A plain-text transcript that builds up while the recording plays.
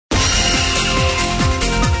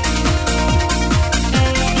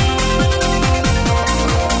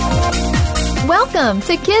Welcome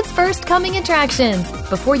to Kids First Coming Attractions.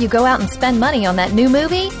 Before you go out and spend money on that new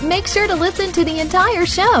movie, make sure to listen to the entire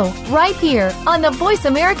show right here on the Voice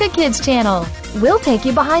America Kids channel. We'll take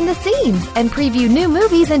you behind the scenes and preview new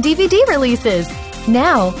movies and DVD releases.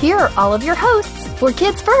 Now, here are all of your hosts for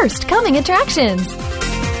Kids First Coming Attractions.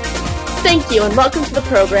 Thank you and welcome to the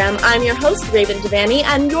program. I'm your host, Raven Devanney,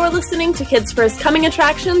 and you're listening to Kids First Coming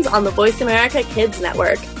Attractions on the Voice America Kids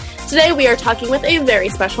Network. Today we are talking with a very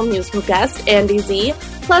special musical guest, Andy Z,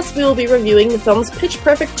 plus we will be reviewing the films Pitch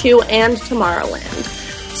Perfect 2 and Tomorrowland.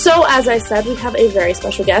 So, as I said, we have a very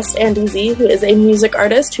special guest, Andy Z, who is a music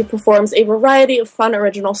artist who performs a variety of fun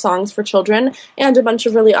original songs for children and a bunch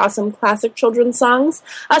of really awesome classic children's songs.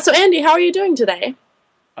 So Andy, how are you doing today?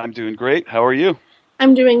 I'm doing great. How are you?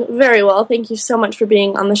 I'm doing very well. Thank you so much for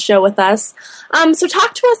being on the show with us. So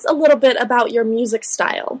talk to us a little bit about your music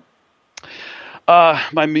style.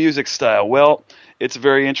 My music style. Well, it's a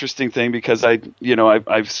very interesting thing because I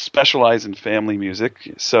specialize in family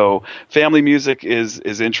music. So family music is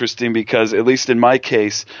interesting because, at least in my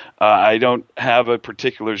case, I don't have a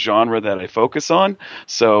particular genre that I focus on.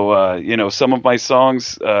 So some of my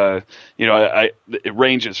songs, it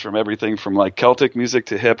ranges from everything from like Celtic music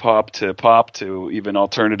to hip hop to pop to even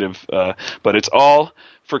alternative. But it's all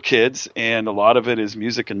for kids, and a lot of it is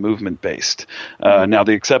music and movement based. Now,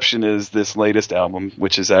 the exception is this latest album,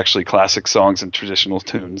 which is actually classic songs and traditional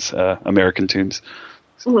tunes, American tunes.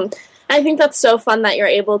 Mm-hmm. I think that's so fun that you're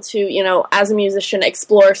able to, as a musician,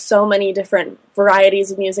 explore so many different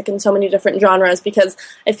varieties of music and so many different genres, because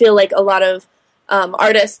I feel like a lot of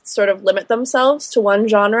artists sort of limit themselves to one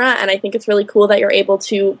genre, and I think it's really cool that you're able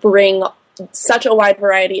to bring such a wide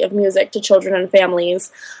variety of music to children and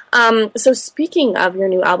families. So speaking of your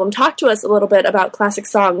new album, talk to us a little bit about classic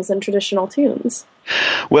songs and traditional tunes.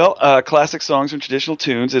 Well, Classic Songs and Traditional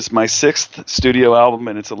Tunes is my 6th studio album,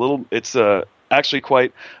 and it's actually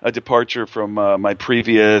quite a departure from my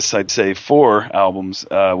previous, I'd say, 4 albums,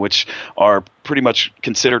 which are pretty much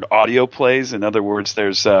considered audio plays. In other words,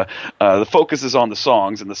 there's the focus is on the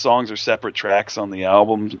songs, and the songs are separate tracks on the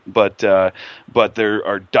album, but there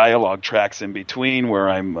are dialogue tracks in between where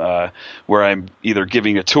I'm either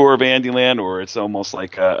giving a tour of Andyland, or it's almost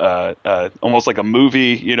like a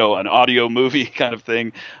movie, an audio movie kind of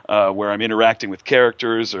thing, where I'm interacting with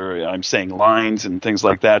characters or I'm saying lines and things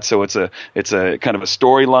like that. So it's a kind of a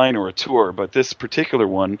storyline or a tour. But this particular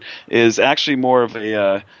one is actually more of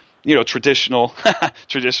a traditional,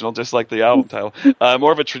 just like the album title,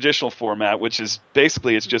 more of a traditional format, which is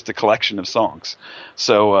basically it's just a collection of songs.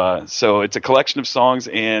 So it's a collection of songs,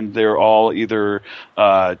 and they're all either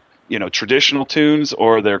traditional tunes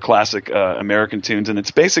or they're classic American tunes, and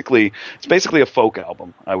it's basically a folk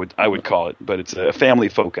album. I would call it, but it's a family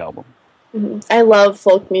folk album. Mm-hmm. I love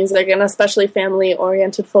folk music, and especially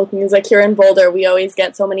family-oriented folk music. Here in Boulder, we always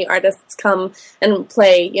get so many artists come and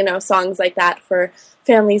play, songs like that for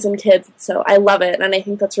families and kids. So I love it, and I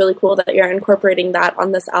think that's really cool that you're incorporating that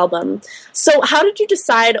on this album. So how did you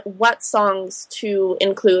decide what songs to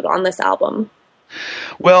include on this album?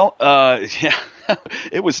 Well,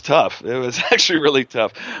 it was tough. It was actually really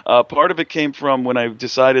tough. Part of it came from when I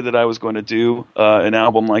decided that I was going to do an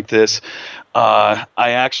album like this. I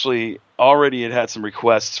actually already had some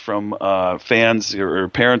requests from fans or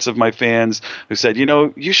parents of my fans who said,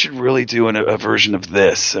 you should really do a version of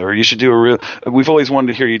this, or you should do we've always wanted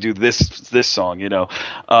to hear you do this song, and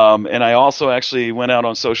I also actually went out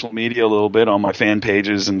on social media a little bit on my fan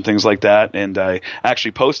pages and things like that, and I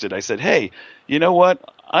actually posted, I said, hey, you know what?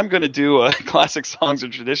 I'm going to do a Classic Songs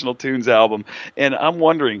and Traditional Tunes album, and I'm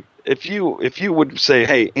wondering if you would say,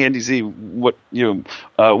 hey, Andy Z,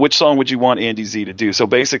 which song would you want Andy Z to do? So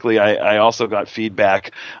basically, I also got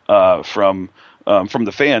feedback from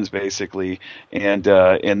the fans, basically, and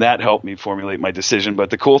that helped me formulate my decision. But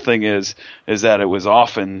the cool thing is that it was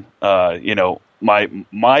often, my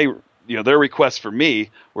their requests for me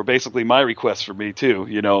were basically my requests for me too.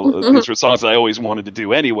 These were songs I always wanted to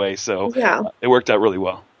do anyway, so it worked out really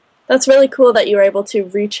well. That's really cool that you were able to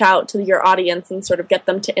reach out to your audience and sort of get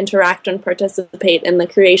them to interact and participate in the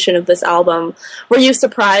creation of this album. Were you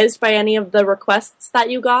surprised by any of the requests that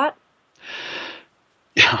you got?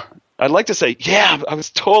 Yeah. I'd like to say, I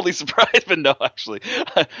was totally surprised, but no, actually,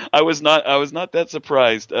 I was not that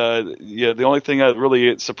surprised. The only thing that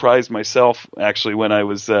really surprised myself, actually, when I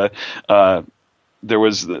was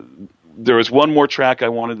there was one more track I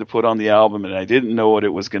wanted to put on the album, and I didn't know what it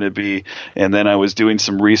was going to be. And then I was doing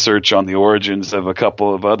some research on the origins of a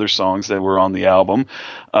couple of other songs that were on the album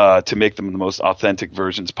to make them the most authentic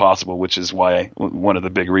versions possible, which is why one of the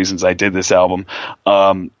big reasons I did this album.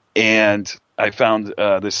 And I found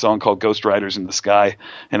this song called Ghost Riders in the Sky,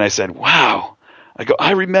 and I said, wow, I go,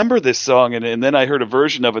 I remember this song, and then I heard a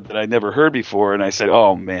version of it that I never heard before, and I said,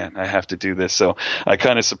 oh man, I have to do this. So I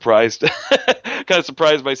kind of surprised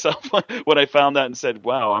myself when I found that and said,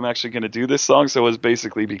 wow, I'm actually going to do this song. So it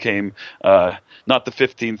basically became not the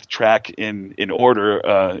 15th track in order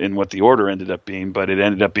in what the order ended up being, but it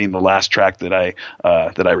ended up being the last track that I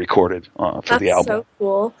recorded for the album. That's so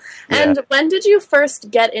cool. Yeah. And when did you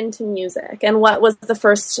first get into music, and what was the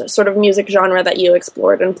first sort of music genre that you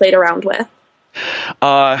explored and played around with?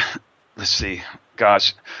 Let's see.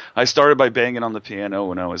 Gosh, I started by banging on the piano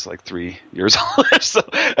when I was like 3 years old.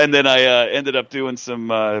 And then I ended up doing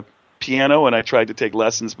some piano, and I tried to take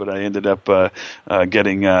lessons, but I ended up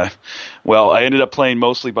getting I ended up playing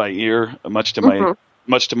mostly by ear, much to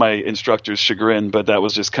my instructor's chagrin, but that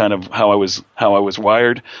was just kind of how I was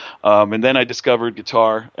wired. And then I discovered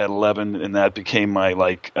guitar at 11, and that became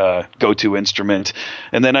my go-to instrument.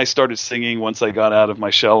 And then I started singing once I got out of my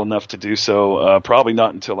shell enough to do so. Probably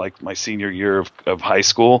not until like my senior year of high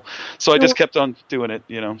school. So I just kept on doing it,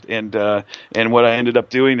 And what I ended up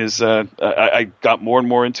doing is I got more and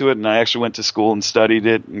more into it, and I actually went to school and studied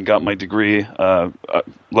it and got my degree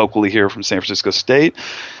locally here from San Francisco State.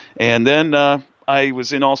 And then I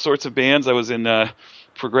was in all sorts of bands. I was in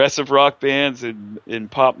progressive rock bands and in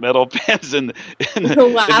pop metal bands in the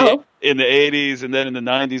 80s, and then in the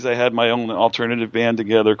 90s I had my own alternative band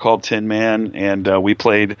together called Tin Man, and we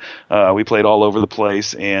played all over the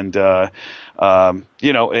place. And and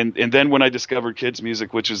then when I discovered kids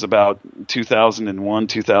music, which was about 2001,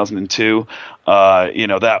 2002,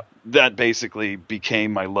 that basically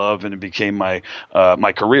became my love, and it became my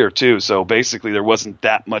my career too. So basically, there wasn't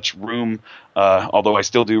that much room, although I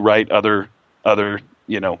still do write other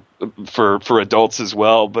for adults as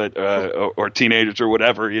well, but or teenagers or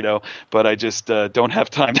whatever, But I just don't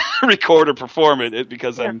have time to record or perform it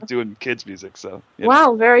because I'm doing kids music. So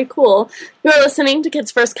Wow, very cool. You're listening to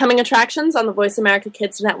Kids First Coming Attractions on the Voice America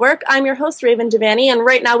Kids Network. I'm your host, Raven Devaney, and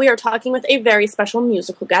right now we are talking with a very special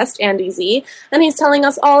musical guest, Andy Z, and he's telling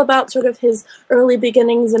us all about sort of his early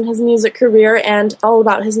beginnings in his music career and all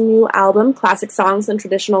about his new album, Classic Songs and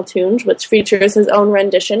Traditional Tunes, which features his own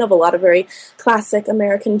rendition of a lot of very classic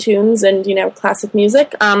American tunes and classic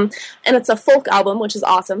music, and it's a folk album, which is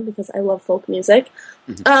awesome because I love folk music.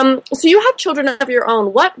 So you have children of your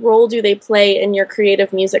own. What role do they play in your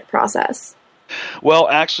creative music process? Well,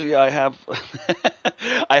 actually, I have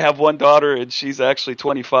I have one daughter, and she's actually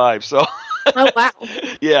 25. So. Oh wow!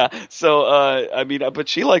 Yeah. So but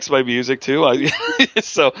she likes my music too.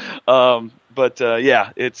 It's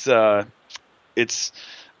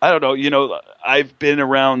I don't know. I've been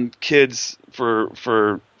around kids for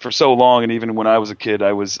so long, and even when I was a kid, I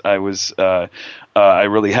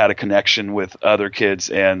really had a connection with other kids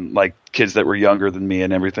and like kids that were younger than me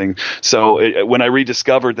and everything. So when I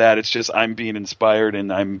rediscovered that, it's just I'm being inspired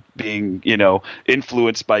and I'm being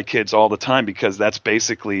influenced by kids all the time, because that's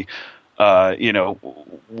basically my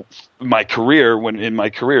career. When in my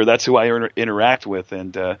career, that's who I interact with,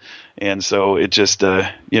 and so it just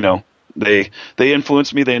they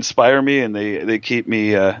influence me, they inspire me, and they keep me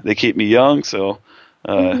young. So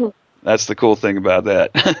that's the cool thing about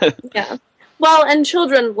that. Yeah. Well, and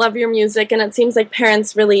children love your music, and it seems like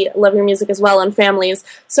parents really love your music as well, and families.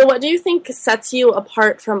 So what do you think sets you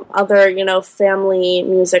apart from other, family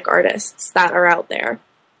music artists that are out there?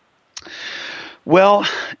 Well,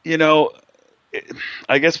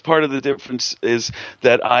 I guess part of the difference is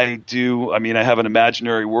that I have an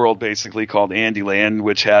imaginary world basically called Andyland,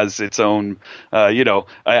 which has its own, I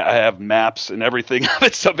have maps and everything of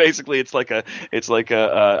it. So basically I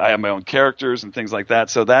have my own characters and things like that.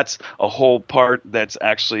 So that's a whole part that's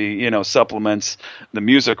actually, supplements the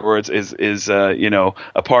music, or is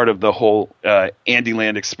a part of the whole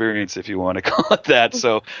Andyland experience, if you want to call it that.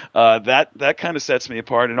 So that kind of sets me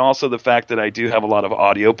apart. And also the fact that I do have a lot of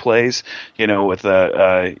audio plays, with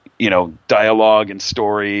dialogue and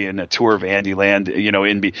story and a tour of Andyland,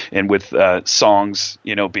 and with songs,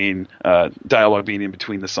 being dialogue being in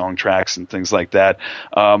between the song tracks and things like that.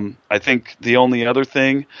 I think the only other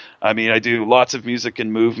thing, I do lots of music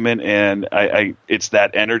and movement, and it's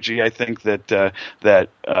that energy, I think, that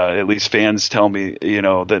at least fans tell me,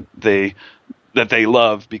 that they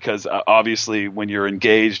love, because obviously when you're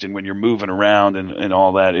engaged and when you're moving around and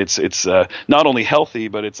all that, it's not only healthy,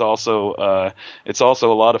 but it's also a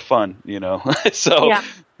lot of fun, So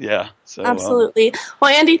yeah. So absolutely. Well,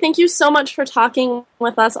 Andy, thank you so much for talking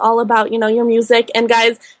with us all about your music. And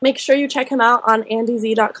guys, make sure you check him out on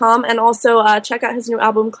andyz.com, and also check out his new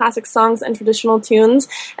album, Classic Songs and Traditional Tunes.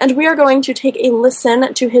 And we are going to take a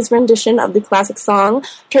listen to his rendition of the classic song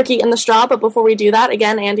Turkey in the Straw. But before we do that,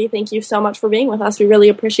 again, Andy, thank you so much for being with us. We really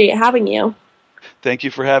appreciate having you. Thank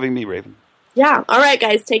you for having me, Raven. Yeah. All right,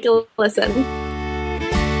 guys, take a listen.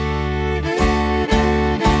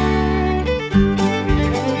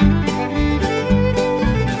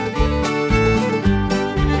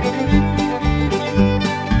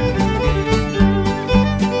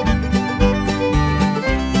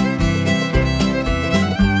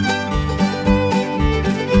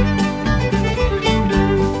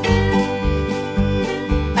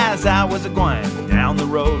 As I was a-going down the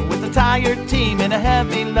road with a tired team and a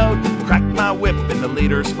heavy load, cracked my whip and the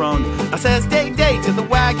leader sprung. I says, day, day to the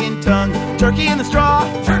wagon tongue. Turkey in the straw,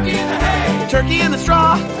 turkey in the hay. Turkey in the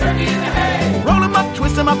straw, turkey in the hay. Roll 'em up,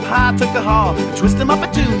 twist 'em up high, took a haul. Twist 'em up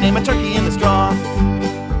a tune, name a turkey in the straw.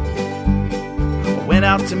 Went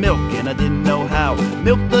out to milk and I didn't know how.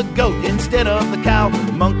 Milked the goat instead of the cow.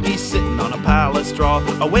 Monkey sitting on a pile of straw,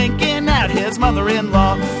 a winking at his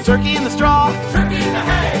mother-in-law. Turkey in the straw, turkey in the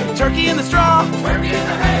hay. Turkey in the straw, turkey in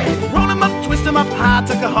the hay. Roll 'em up, twist 'em up high,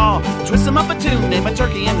 took a haul. Twist 'em up a tune, name a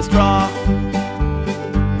turkey in the straw.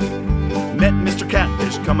 Met Mr.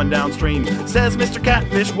 Catfish coming downstream. Says Mr.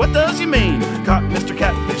 Catfish, what does you mean? Caught Mr.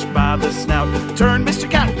 Catfish by the snout. Turned Mr.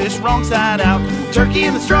 Catfish wrong side out. Turkey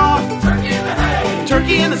in the straw, turkey in the hay.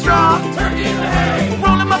 Turkey in the straw, turkey in the hay.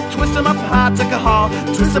 Roll 'em up, twist 'em up high, took a haul.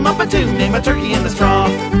 Twist 'em up a tune, name a turkey in the straw.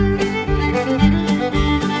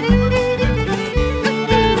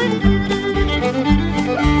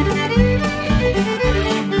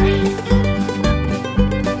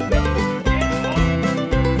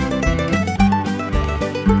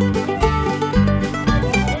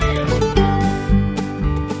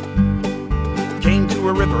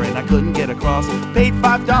 River and I couldn't get across. Paid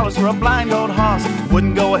 $5 for a blind old hoss.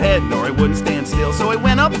 Wouldn't go ahead nor he wouldn't stand still, so he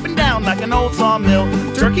went up and down like an old sawmill.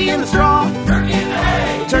 Turkey in the straw, turkey in the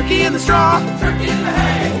hay. Turkey in the straw, turkey in the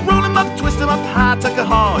hay. Roll 'em up, twist 'em up high, tuck a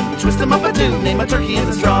haw, and twist 'em up a tune, name a turkey in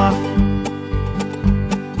the straw.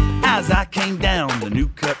 As I came down the new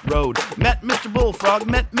cut road, met Mr. Bullfrog,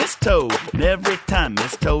 met Miss Toad. And every time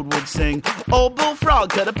Miss Toad would sing, old Bullfrog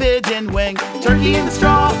cut a pigeon wing. Turkey in the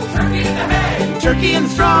straw, turkey in the hay. Turkey in the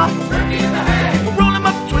straw, turkey in the hay. Roll 'em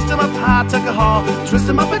up, twist 'em up high, tuck a haw, twist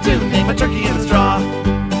 'em up a tune, name a turkey in the straw.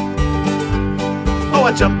 Oh,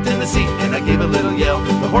 I jumped in the seat and I gave a little yell.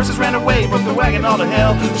 The horses ran away, broke the wagon all to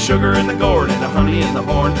hell. Sugar in the gourd and the honey in the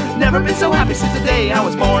horn. Never been so happy since the day I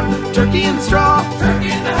was born. Turkey in the straw, turkey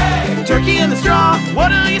in the hay. Turkey in the straw, what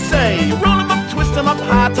do you say? Roll 'em up, twist 'em up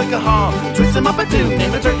high, tuck a haw, twist 'em up a tune,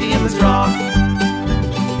 name a turkey in the straw.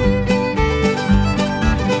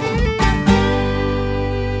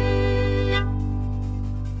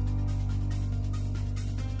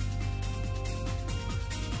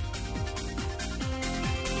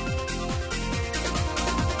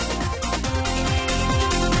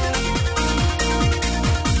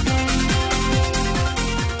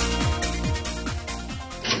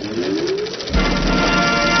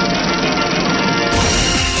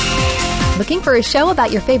 Looking for a show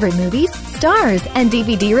about your favorite movies, stars, and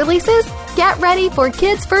DVD releases? Get ready for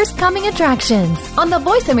Kids First Coming Attractions on the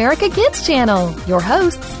Voice America Kids channel. Your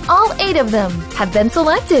hosts, all 8 of them, have been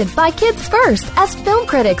selected by Kids First as film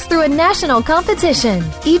critics through a national competition.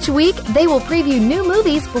 Each week, they will preview new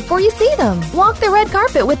movies before you see them, walk the red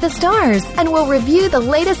carpet with the stars, and will review the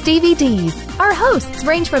latest DVDs. Our hosts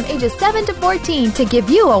range from ages 7 to 14 to give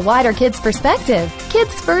you a wider kids' perspective.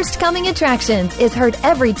 Kids First Coming Attractions is heard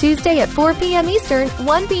every Tuesday at 4 p.m. Eastern,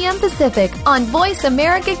 1 p.m. Pacific on Voice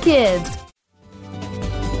America Kids.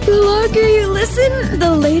 The longer you listen,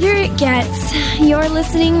 the later it gets. You're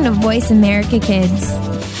listening to Voice America Kids.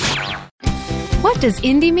 What does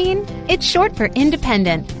indie mean? It's short for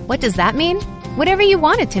independent. What does that mean? Whatever you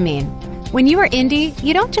want it to mean. When you are indie,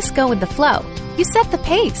 you don't just go with the flow. You set the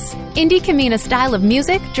pace. Indie can mean a style of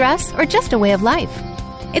music, dress, or just a way of life.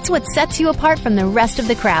 It's what sets you apart from the rest of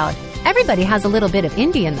the crowd. Everybody has a little bit of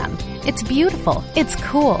indie in them. It's beautiful. It's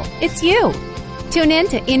cool. It's you. Tune in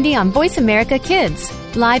to Indie on Voice America Kids,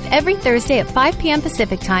 live every Thursday at 5 p.m.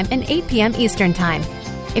 Pacific Time and 8 p.m. Eastern Time.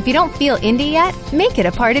 If you don't feel indie yet, make it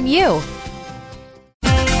a part of you.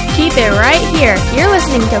 Keep it right here. You're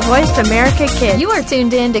listening to Voice America Kids. You are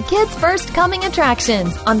tuned in to Kids First Coming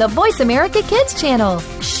Attractions on the Voice America Kids channel.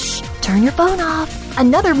 Shh, turn your phone off.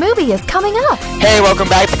 Another movie is coming up. Hey, welcome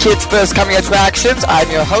back to Kids First Coming Attractions. I'm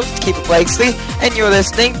your host, Keeper Blakesley, and you're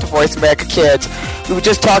listening to Voice America Kids. We were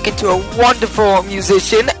just talking to a wonderful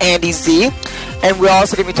musician, Andy Z, and we're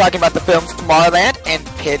also going to be talking about the films Tomorrowland and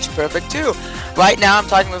Pitch Perfect 2. Right now, I'm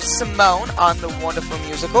talking with Simone on the wonderful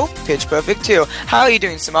musical Pitch Perfect 2. How are you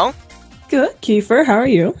doing, Simone? Good, Kiefer. How are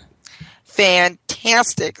you?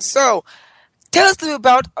 Fantastic. So, tell us a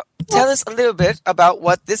little bit about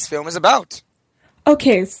what this film is about.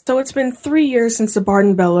 Okay, so it's been 3 years since the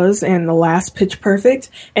Barton Bellas and the last Pitch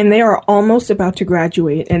Perfect, and they are almost about to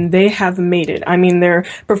graduate, and they have made it. I mean, they're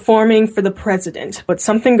performing for the president, but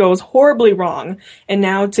something goes horribly wrong, and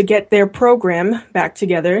now to get their program back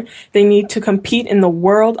together, they need to compete in the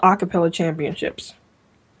World Acapella Championships.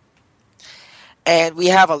 And we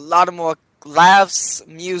have a lot of more laughs,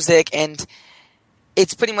 music, and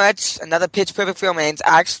it's pretty much another Pitch Perfect film, and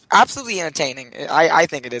it's absolutely entertaining. I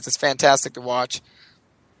think it is. It's fantastic to watch.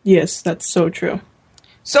 Yes, that's so true.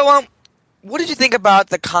 So, what did you think about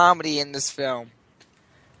the comedy in this film?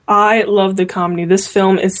 I love the comedy. This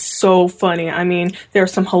film is so funny. I mean, there are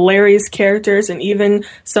some hilarious characters, and even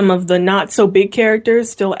some of the not-so-big characters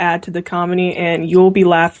still add to the comedy, and you'll be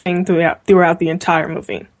laughing throughout the entire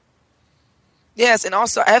movie. Yes, and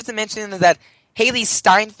also I have to mention that Haley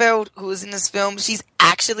Steinfeld, who is in this film, she's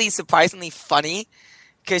actually surprisingly funny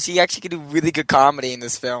because she actually can do really good comedy in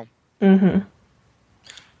this film. Mm-hmm.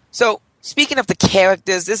 So, speaking of the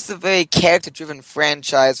characters, this is a very character-driven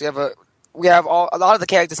franchise. A lot of the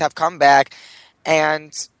characters have come back,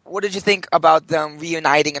 and what did you think about them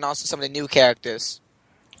reuniting and also some of the new characters?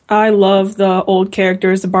 I love the old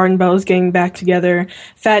characters, the Barton Bellas getting back together.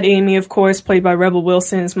 Fat Amy, of course, played by Rebel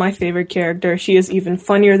Wilson, is my favorite character. She is even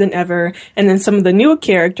funnier than ever. And then some of the new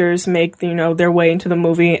characters make, their way into the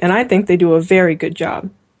movie, and I think they do a very good job.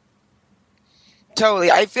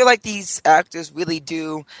 Totally. I feel like these actors really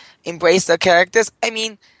do embrace their characters. I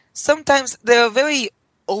mean, sometimes they're very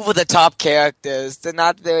over-the-top characters. They're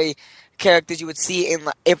not very characters you would see in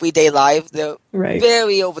everyday life. They're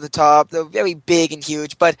very over the top. They're very big and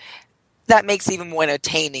huge, but that makes it even more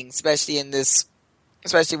entertaining, especially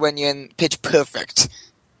when you're in Pitch Perfect.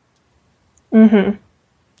 Mm-hmm.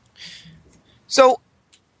 So,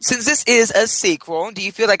 since this is a sequel, do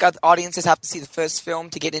you feel like audiences have to see the first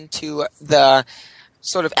film to get into the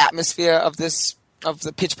sort of atmosphere of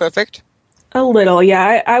the Pitch Perfect? A little,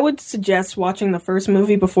 yeah. I would suggest watching the first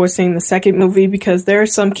movie before seeing the second movie because there are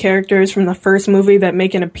some characters from the first movie that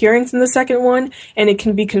make an appearance in the second one, and it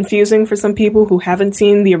can be confusing for some people who haven't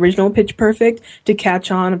seen the original Pitch Perfect to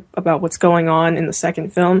catch on about what's going on in the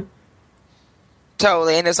second film.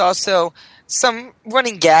 Totally, and there's also some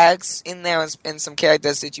running gags in there and some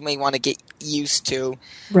characters that you may want to get used to.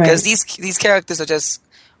 Because these characters are just,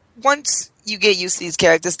 once you get used to these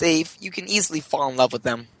characters, you can easily fall in love with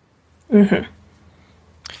them. Mm-hmm.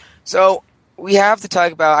 So, we have to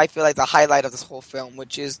talk about, I feel like, the highlight of this whole film,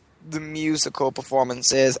 which is the musical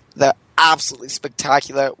performances. They're absolutely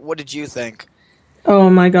spectacular. What did you think?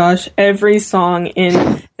 Oh my gosh, every song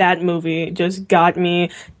in that movie just got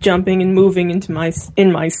me jumping and moving in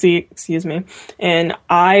my seat, And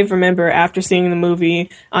I remember after seeing the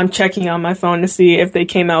movie, I'm checking on my phone to see if they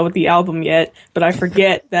came out with the album yet, but I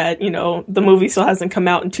forget that, the movie still hasn't come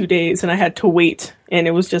out in 2 days and I had to wait, and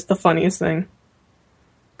it was just the funniest thing.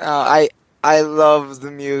 I love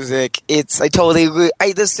the music. I totally agree.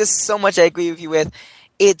 There's just so much I agree with you with.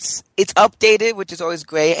 It's updated, which is always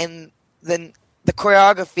great, and then the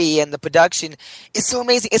choreography and the production is so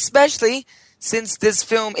amazing, especially since this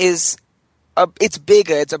film it's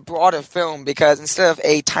bigger, it's a broader film, because instead of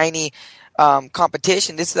a tiny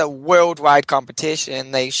competition, this is a worldwide competition.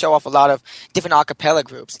 They show off a lot of different a cappella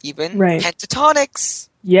groups, even Pentatonix.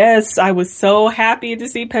 Yes, I was so happy to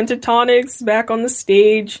see Pentatonix back on the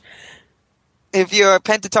stage. If you're a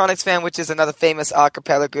Pentatonix fan, which is another famous a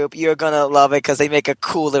cappella group, you're gonna love it because they make a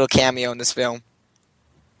cool little cameo in this film.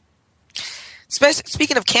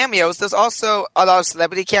 Speaking of cameos, there's also a lot of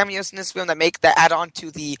celebrity cameos in this film that add on to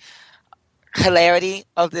the hilarity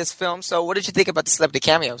of this film. So what did you think about the celebrity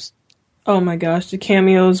cameos? Oh my gosh, the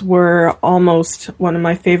cameos were almost one of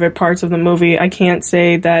my favorite parts of the movie. I can't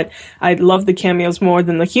say that I love the cameos more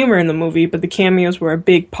than the humor in the movie, but the cameos were a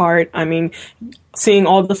big part. I mean, seeing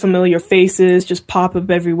all the familiar faces just pop up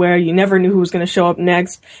everywhere. You never knew who was going to show up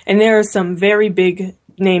next. And there are some very big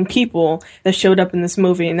name people that showed up in this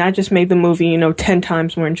movie, and that just made the movie, 10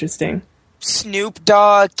 times more interesting. Snoop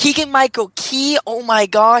Dogg, Keegan-Michael Key, oh my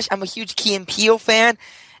gosh, I'm a huge Key and Peele fan.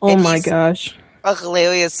 Oh my gosh. A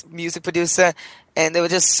hilarious music producer, and there were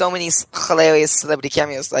just so many hilarious celebrity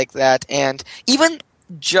cameos like that, and even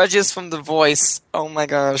judges from The Voice, oh my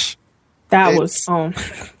gosh. That was,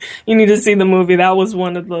 you need to see the movie. That was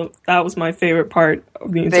my favorite part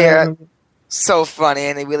of the entire movie. So funny,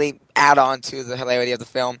 and they really add on to the hilarity of the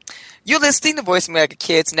film. You're listening to Voice America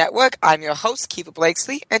Kids Network. I'm your host, Kiefer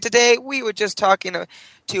Blakesley, and today we were just talking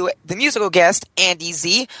to the musical guest, Andy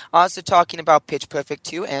Z, also talking about Pitch Perfect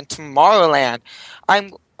 2 and Tomorrowland.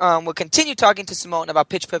 I'm we'll continue talking to Simone about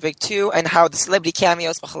Pitch Perfect 2 and how the celebrity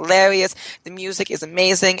cameos were hilarious, the music is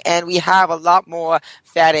amazing, and we have a lot more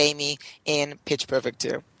Fat Amy in Pitch Perfect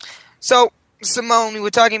 2. So, Simone, we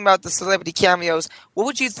were talking about the celebrity cameos. What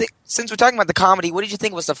would you think, since we're talking about the comedy, what did you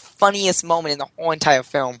think was the funniest moment in the whole entire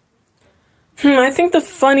film? I think the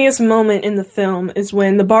funniest moment in the film is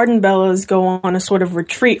when the Barden Bellas go on a sort of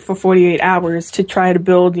retreat for 48 hours to try to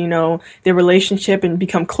build, their relationship and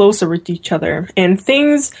become closer with each other. And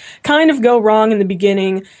things kind of go wrong in the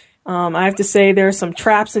beginning. I have to say there are some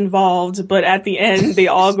traps involved, but at the end they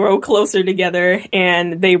all grow closer together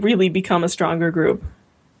and they really become a stronger group.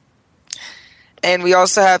 And we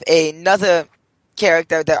also have another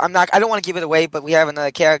character that I don't want to give it away, but we have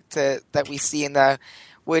another character that we see in the,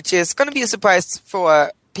 which is going to be a surprise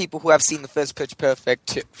for people who have seen the first Pitch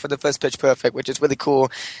Perfect, which is really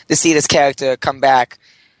cool to see this character come back.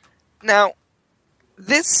 Now,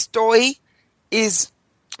 this story is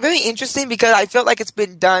very interesting because I felt like it's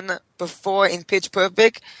been done before in Pitch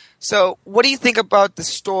Perfect. So, what do you think about the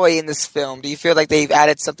story in this film? Do you feel like they've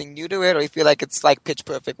added something new to it, or do you feel like it's like Pitch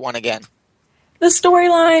Perfect 1 again? The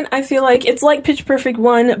storyline, I feel like it's like Pitch Perfect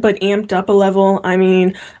 1, but amped up a level. I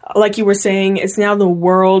mean, like you were saying, it's now the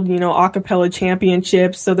world, acapella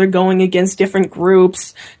championships, so they're going against different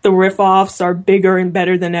groups. The riff-offs are bigger and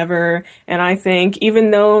better than ever, and I think even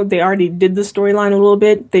though they already did the storyline a little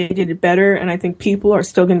bit, they did it better, and I think people are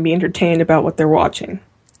still going to be entertained about what they're watching.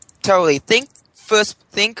 Totally. Think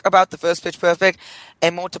about the first Pitch Perfect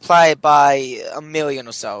and multiply it by 1 million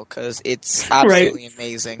or so, because it's absolutely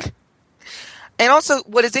amazing. And also,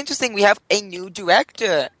 what is interesting, we have a new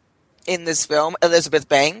director in this film, Elizabeth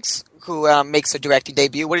Banks, who makes her directing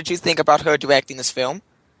debut. What did you think about her directing this film?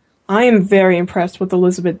 I am very impressed with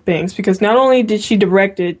Elizabeth Banks, because not only did she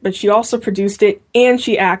direct it, but she also produced it, and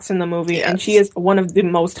she acts in the movie, and she is one of the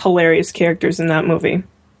most hilarious characters in that movie.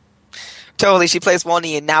 Totally, she plays one of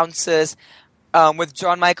the announcers with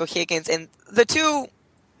John Michael Higgins, and the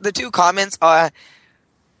two comments are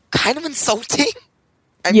kind of insulting.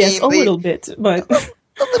 I mean, a little bit, but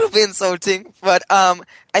a little bit insulting. But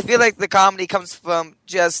I feel like the comedy comes from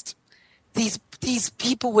just these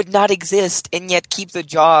people would not exist and yet keep their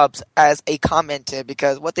jobs as a commenter,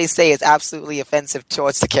 because what they say is absolutely offensive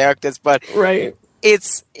towards the characters. But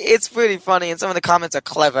it's pretty funny, and some of the comments are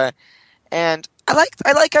clever. And I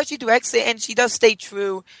like how she directs it, and she does stay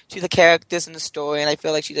true to the characters in the story. And I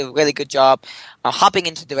feel like she did a really good job hopping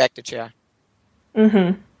into director chair.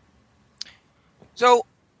 Mm-hmm. So,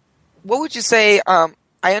 what would you say?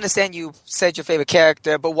 I understand you said your favorite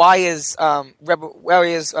character, but why is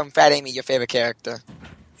Fat Amy your favorite character?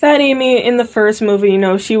 Fat Amy in the first movie,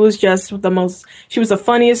 she was just she was the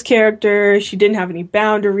funniest character. She didn't have any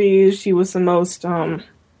boundaries. She was the most,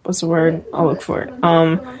 what's the word? I'll look for it.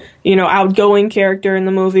 Outgoing character in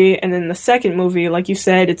the movie. And then the second movie, like you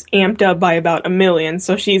said, it's amped up by about 1 million.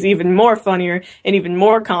 So she's even more funnier and even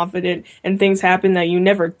more confident, and things happen that you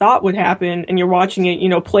never thought would happen. And you're watching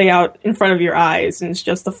it, play out in front of your eyes. And it's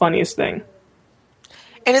just the funniest thing.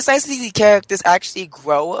 And it's nice to see the characters actually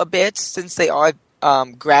grow a bit since they are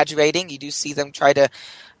graduating. You do see them try to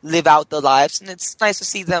live out their lives. And it's nice to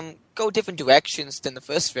see them go different directions than the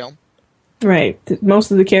first film. Right. Most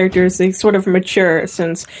of the characters, they sort of mature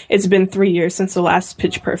since it's been 3 years since the last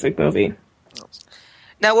Pitch Perfect movie.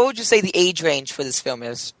 Now, what would you say the age range for this film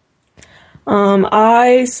is?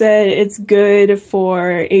 I said it's good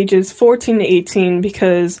for ages 14 to 18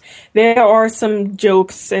 because there are some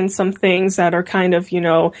jokes and some things that are kind of,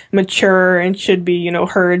 mature and should be,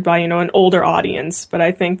 heard by, an older audience. But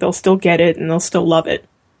I think they'll still get it and they'll still love it.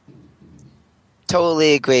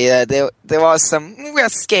 Totally agree. There are some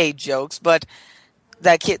risque jokes, but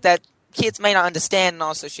that kids may not understand and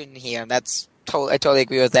also shouldn't hear. I totally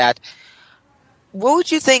agree with that. What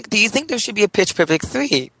would you think? Do you think there should be a Pitch Perfect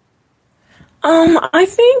 3? I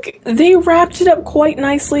think they wrapped it up quite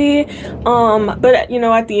nicely. But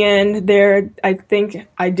at the end I think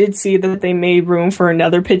I did see that they made room for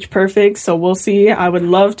another Pitch Perfect, so we'll see. I would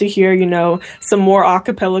love to hear, some more a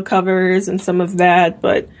cappella covers and some of that,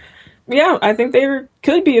 but yeah, I think there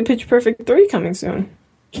could be a Pitch Perfect 3 coming soon.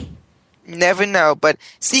 Never know, but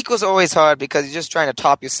sequels are always hard because you're just trying to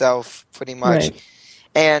top yourself pretty much. Right.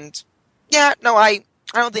 And yeah, no, I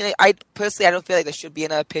don't think I don't feel like there should be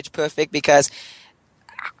another Pitch Perfect, because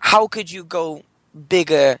how could you be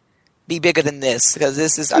bigger than this? Because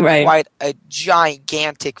this is quite a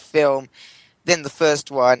gigantic film than the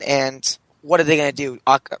first one, and what are they going to do?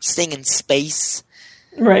 Sing in space?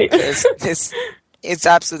 Right. It's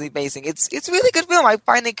absolutely amazing. It's a really good film. I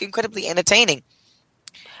find it incredibly entertaining.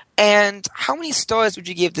 And how many stars would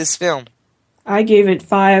you give this film? I gave it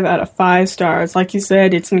 5 out of 5 stars. Like you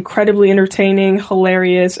said, it's incredibly entertaining,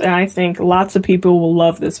 hilarious, and I think lots of people will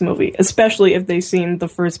love this movie, especially if they've seen the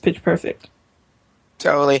first Pitch Perfect.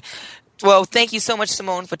 Totally. Well, thank you so much,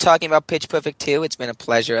 Simone, for talking about Pitch Perfect 2. It's been a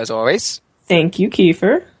pleasure, as always. Thank you,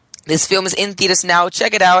 Kiefer. This film is in theaters now.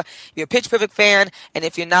 Check it out. If you're a Pitch Perfect fan, and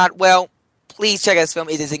if you're not, well, please check out this film.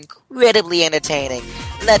 It is incredibly entertaining.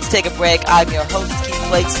 Let's take a break. I'm your host, Keith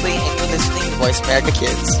Blakesley, and you're listening to Voice America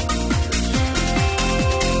Kids.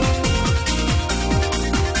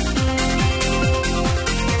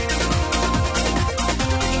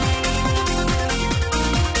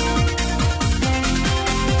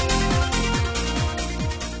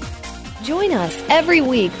 Join us every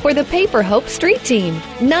week for the Paper Hope Street Team.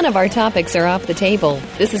 None of our topics are off the table.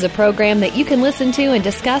 This is a program that you can listen to and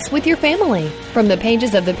discuss with your family. From the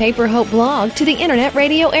pages of the Paper Hope blog to the internet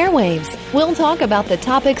radio airwaves, we'll talk about the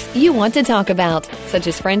topics you want to talk about, such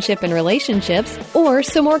as friendship and relationships, or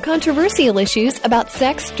some more controversial issues about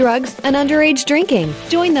sex, drugs, and underage drinking.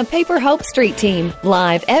 Join the Paper Hope Street Team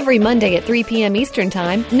live every Monday at 3 p.m. Eastern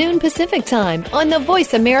Time, noon Pacific Time on the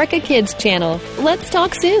Voice America Kids channel. Let's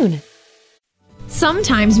talk soon.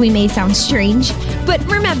 Sometimes we may sound strange, but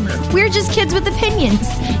remember, we're just kids with opinions.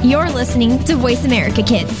 You're listening to Voice America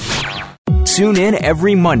Kids. Tune in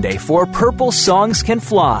every Monday for Purple Songs Can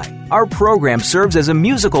Fly. Our program serves as a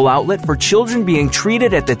musical outlet for children being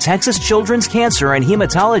treated at the Texas Children's Cancer and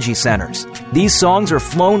Hematology Centers. These songs are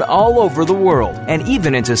flown all over the world and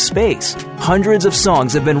even into space. Hundreds of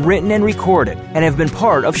songs have been written and recorded and have been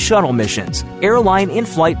part of shuttle missions, airline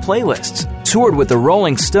in-flight playlists, toured with the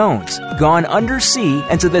Rolling Stones, gone undersea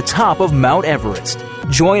and to the top of Mount Everest.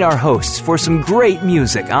 Join our hosts for some great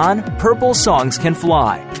music on Purple Songs Can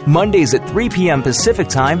Fly, Mondays at 3 p.m. Pacific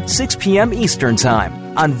Time, 6 p.m. Eastern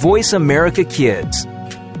Time, on Voice America Kids.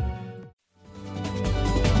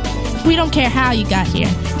 We don't care how you got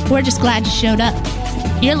here. We're just glad you showed up.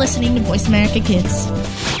 You're listening to Voice America Kids.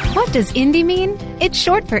 What does indie mean? It's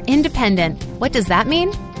short for independent. What does that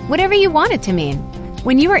mean? Whatever you want it to mean.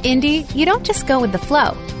 When you are indie, you don't just go with the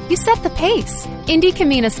flow. You set the pace. Indie can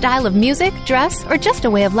mean a style of music, dress, or just a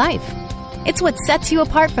way of life. It's what sets you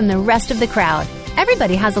apart from the rest of the crowd.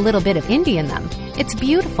 Everybody has a little bit of indie in them. It's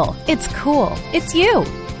beautiful. It's cool. It's you.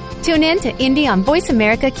 Tune in to Indie on Voice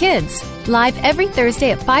America Kids, live every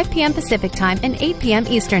Thursday at 5 p.m. Pacific Time and 8 p.m.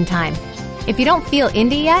 Eastern Time. If you don't feel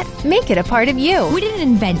indie yet, make it a part of you. We didn't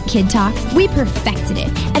invent Kid Talk. We perfected it,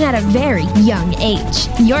 and at a very young age.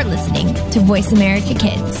 You're listening to Voice America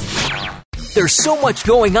Kids. There's so much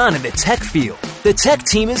going on in the tech field. The tech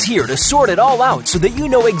team is here to sort it all out so that you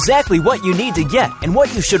know exactly what you need to get and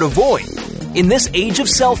what you should avoid. In this age of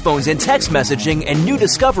cell phones and text messaging and new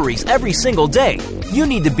discoveries every single day, you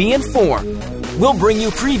need to be informed. We'll bring you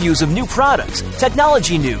previews of new products,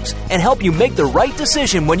 technology news, and help you make the right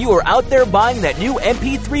decision when you are out there buying that new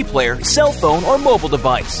MP3 player, cell phone, or mobile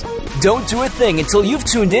device. Don't do a thing until you've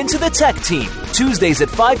tuned in to the Tech Team. Tuesdays at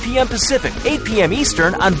 5 p.m. Pacific, 8 p.m.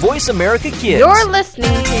 Eastern on Voice America Kids. You're listening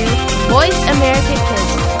to Voice America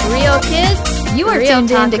Kids. Real kids, You are Real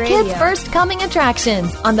tuned in Talk to Radio. Kids First Coming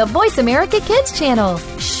Attractions on the Voice America Kids channel.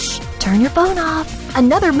 Shh, turn your phone off.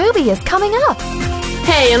 Another movie is coming up.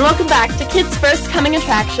 Hey, and welcome back to Kids First Coming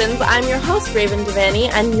Attractions. I'm your host, Raven Devanney,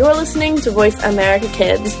 and you're listening to Voice America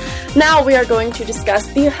Kids. Now we are going to discuss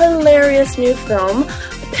the hilarious new film,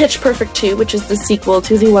 Pitch Perfect 2, which is the sequel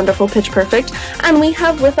to the wonderful Pitch Perfect. And we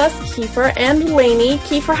have with us Kiefer and Lainey.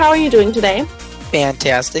 Kiefer, how are you doing today?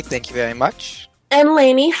 Fantastic. Thank you very much. And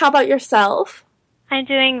Lainey, how about yourself? I'm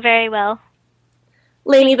doing very well.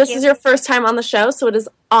 Lainey, this you. is your first time on the show, so it is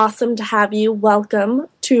awesome to have you. Welcome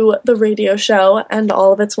to the radio show and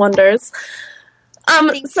all of its wonders.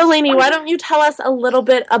 So Lainey, why don't you tell us a little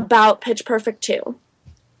bit about Pitch Perfect 2?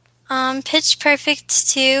 Pitch Perfect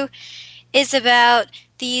 2 is about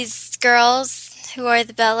these girls who are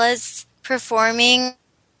the Bellas performing,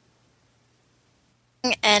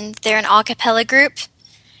 and they're an a cappella group,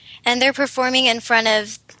 and they're performing in front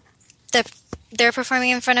of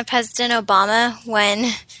President Obama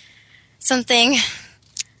when something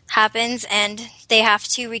happens, and they have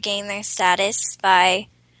to regain their status by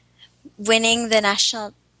winning the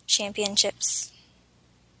national championships.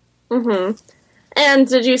 Mm-hmm. And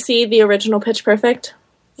did you see the original Pitch Perfect?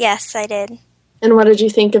 Yes, I did. And what did you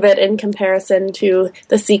think of it in comparison to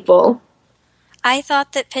the sequel? I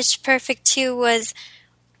thought that Pitch Perfect 2 was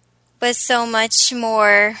so much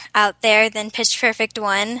more out there than Pitch Perfect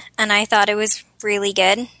 1, and I thought it was really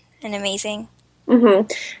good and amazing.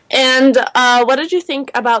 Mm-hmm. And what did you think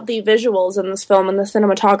about the visuals in this film and the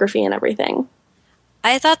cinematography and everything?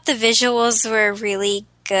 I thought the visuals were really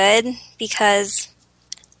good because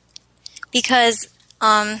because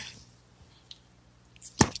well,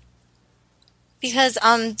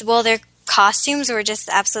 their costumes were just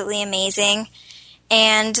absolutely amazing,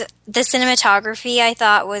 and the cinematography I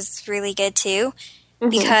thought was really good too,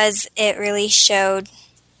 because it really showed,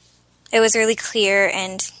 it was really clear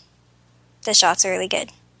and the shots are really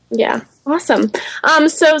good. Yeah, awesome.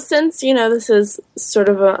 So since, this is sort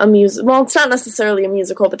of a music, well, it's not necessarily a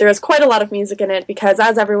musical, but there is quite a lot of music in it because,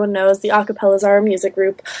 as everyone knows, the acapellas are a music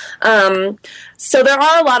group. So there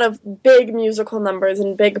are a lot of big musical numbers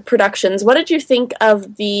and big productions. What did you think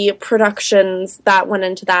of the productions that went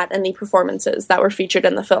into that and the performances that were featured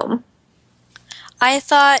in the film? I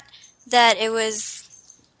thought that it was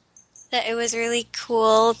really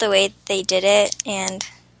cool the way they did it, and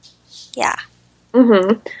yeah.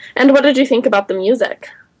 And what did you think about the music?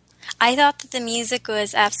 I thought that the music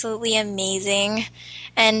was absolutely amazing,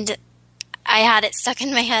 and I had it stuck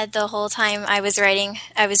in my head the whole time I was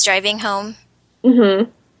driving home. So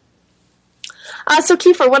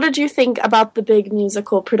Kiefer, what did you think about the big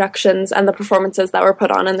musical productions and the performances that were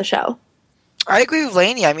put on in the show? I agree with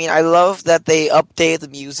Lainey. I mean, I love that they update the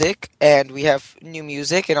music, and we have new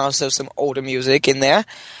music and also some older music in there.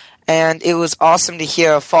 And it was awesome to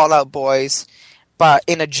hear Fall Out Boys, but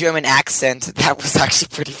in a German accent. That was actually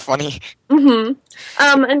pretty funny. And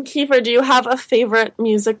Kiefer, do you have a favorite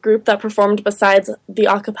music group that performed besides the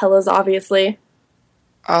acapellas, obviously?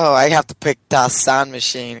 Oh, I have to pick Das Sound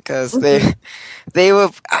Machine because they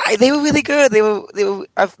were really good. They were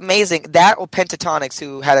amazing. That or Pentatonics,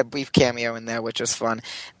 who had a brief cameo in there, which was fun.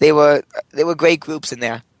 They were great groups in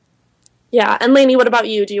there. Yeah, and Lainey, what about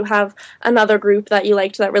you? Do you have another group that you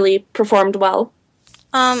liked that really performed well?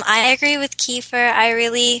 I agree with Kiefer.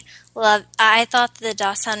 I thought the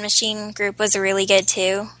Das Sound Machine group was really good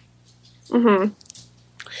too.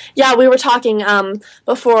 Yeah, we were talking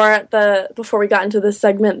before we got into this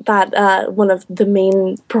segment that one of the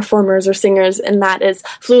main performers or singers in that is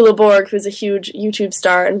Flula Borg, who's a huge YouTube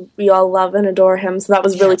star, and we all love and adore him. So that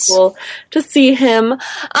was really cool to see him.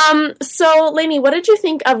 So, Lainey, what did you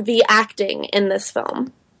think of the acting in this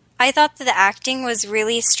film? I thought that the acting was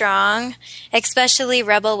really strong, especially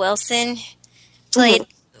Rebel Wilson.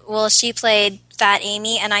 She played Fat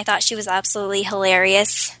Amy, and I thought she was absolutely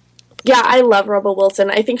hilarious. Yeah, I love Rebel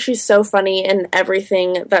Wilson. I think she's so funny in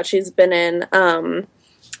everything that she's been in. I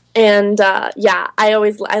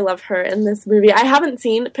love her in this movie. I haven't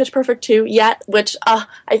seen Pitch Perfect 2 yet, which I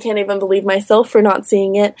can't even believe myself for not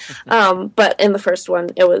seeing it. But in the first one,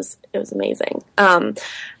 it was amazing.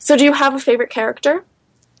 So do you have a favorite character?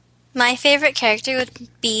 My favorite character would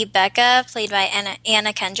be Becca, played by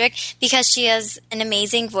Anna Kendrick, because she has an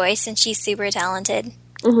amazing voice and she's super talented.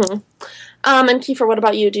 And Kiefer, what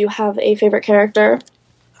about you? Do you have a favorite character?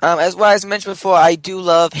 As mentioned before, I do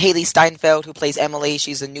love Haley Steinfeld, who plays Emily.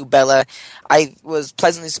 She's a new Bella. I was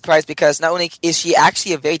pleasantly surprised because not only is she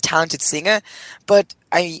actually a very talented singer, but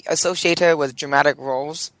I associate her with dramatic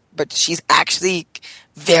roles, but she's actually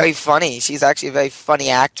very funny. She's actually a very funny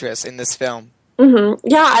actress in this film.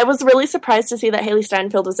 Yeah, I was really surprised to see that Haley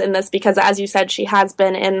Steinfeld was in this because, as you said, she has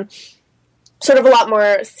been in sort of a lot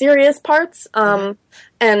more serious parts. And,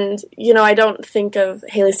 I don't think of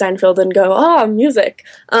Haley Steinfeld and go, music.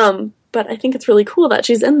 But I think it's really cool that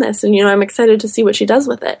she's in this, and, I'm excited to see what she does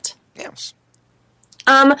with it. Yes.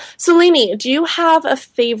 So, Lainey, do you have a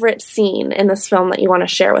favorite scene in this film that you want to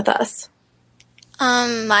share with us?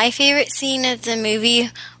 My favorite scene of the movie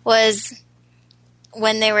was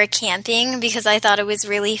when they were camping, because I thought it was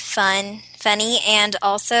really funny, and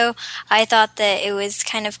also I thought that it was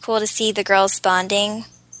kind of cool to see the girls bonding.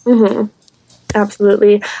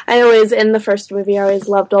 Absolutely. In the first movie, I always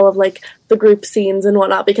loved all of, the group scenes and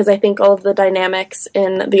whatnot, because I think all of the dynamics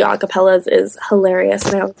in the acapellas is hilarious,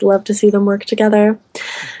 and I always love to see them work together.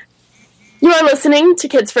 You are listening to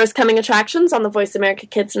Kids First Coming Attractions on the Voice America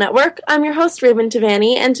Kids Network. I'm your host, Raven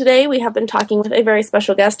Devanney, and today we have been talking with a very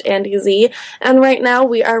special guest, Andy Z, and right now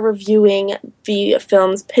we are reviewing the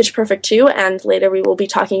films Pitch Perfect 2, and later we will be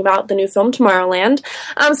talking about the new film Tomorrowland.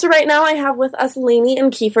 So right now I have with us Lainey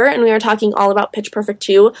and Kiefer, and we are talking all about Pitch Perfect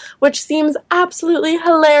 2, which seems absolutely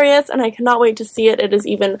hilarious, and I cannot wait to see it. It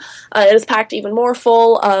is packed even more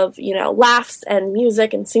full of, laughs and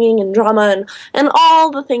music and singing and drama and all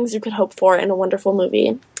the things you could hope for in a wonderful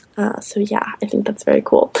movie. I think that's very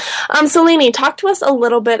cool. So Lainey, talk to us a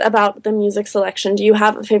little bit about the music selection. Do you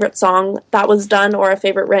have a favorite song that was done or a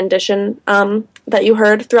favorite rendition that you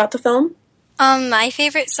heard throughout the film? My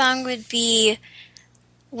favorite song would be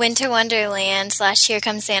Winter Wonderland / Here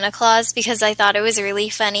Comes Santa Claus, because I thought it was really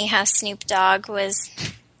funny how Snoop Dogg was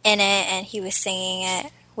in it and he was singing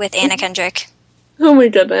it with Anna Kendrick. Oh my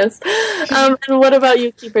goodness. And what about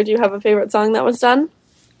you, Kiefer? Do you have a favorite song that was done?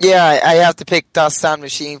 Yeah, I have to pick Das Sound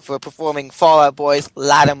Machine for performing Fall Out Boy's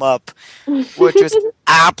Light 'Em Up, which was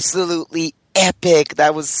absolutely epic.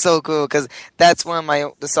 That was so cool, because that's one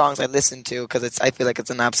of the songs I listen to, because I feel like it's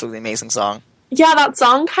an absolutely amazing song. Yeah, that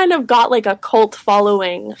song kind of got like a cult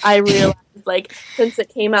following. I realized, like, since it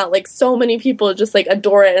came out, like, so many people just like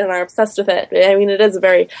adore it and are obsessed with it. I mean, it is a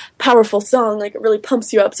very powerful song. Like, it really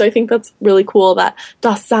pumps you up. So I think that's really cool that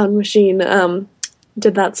Das Sound Machine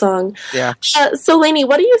did that song. Yeah. So Lainey,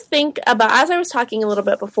 what do you think about, as I was talking a little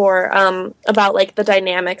bit before, about like the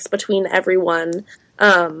dynamics between everyone,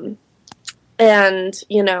 and,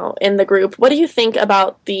 you know, in the group, what do you think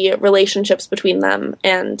about the relationships between them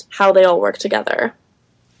and how they all work together?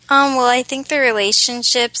 Well, I think the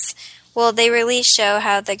relationships, they really show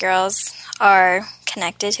how the girls are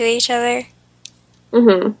connected to each other.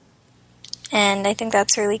 Mm-hmm. And I think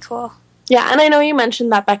that's really cool. Yeah, and I know you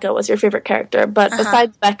mentioned that Becca was your favorite character, but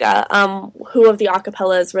besides Becca, who of the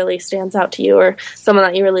acapellas really stands out to you, or someone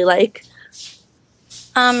that you really like?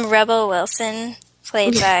 Rebel Wilson,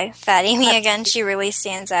 played by Fat Amy again. She really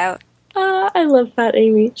stands out. I love Fat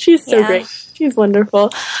Amy. She's so great. She's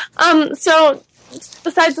wonderful. So,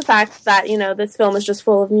 besides the fact that, you know, this film is just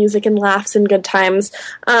full of music and laughs and good times,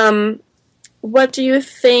 what do you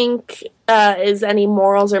think is any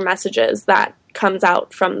morals or messages that comes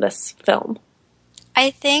out from this film? I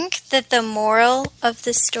think that the moral of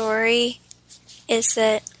the story is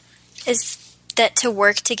that to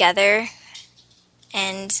work together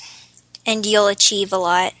and you'll achieve a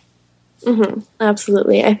lot. Mm-hmm.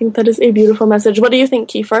 Absolutely. I think that is a beautiful message. What do you think,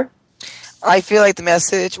 Kiefer? I feel like the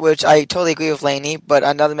message, which I totally agree with Lainey, but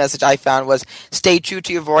another message I found was stay true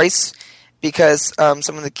to your voice, because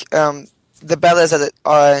some of the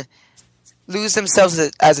Bellas lose themselves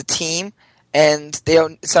as a team, and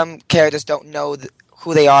some characters don't know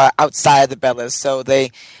who they are outside the Bellas, so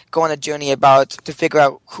they go on a journey to figure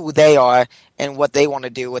out who they are and what they want to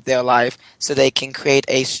do with their life, so they can create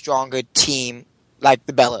a stronger team like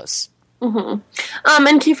the Bellas. Mm-hmm.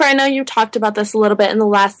 And Kiefer, I know you talked about this a little bit in the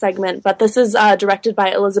last segment, but this is directed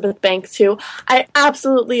by Elizabeth Banks, who I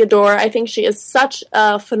absolutely adore. I think she is such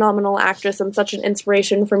a phenomenal actress and such an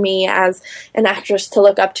inspiration for me as an actress to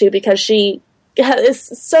look up to, because she is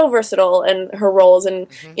so versatile in her roles, and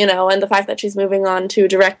you know, and the fact that she's moving on to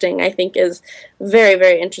directing, I think, is very,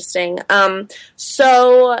 very interesting.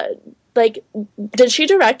 So, like, did she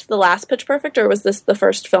direct the last Pitch Perfect, or was this the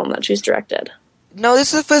first film that she's directed? No,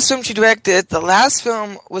 this is the first film she directed. The last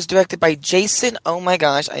film was directed by Jason. Oh my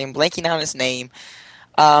gosh, I am blanking on his name.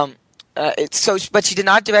 But she did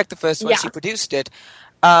not direct the first one. Yeah. She produced it.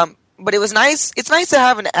 But it was nice. It's nice to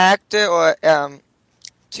have an actor or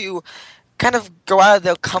to kind of go out of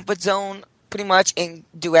their comfort zone, pretty much, and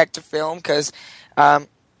direct a film, because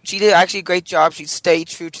she did actually a great job. She stayed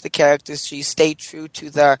true to the characters. She stayed true to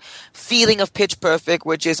the feeling of Pitch Perfect,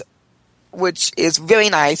 which is very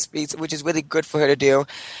nice, which is really good for her to do.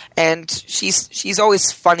 And she's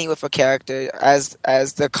always funny with her character. As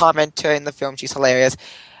the commenter in the film, she's hilarious.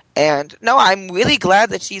 And no, I'm really glad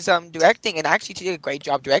that she's directing, and actually she did a great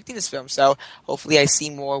job directing this film, so hopefully I see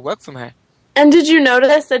more work from her. And did you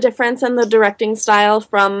notice a difference in the directing style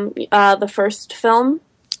from the first film?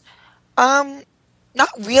 Not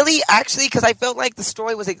really, actually, because I felt like the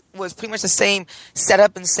story was pretty much the same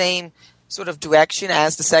setup and same sort of direction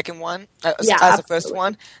as the second one, as the first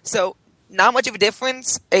one. So not much of a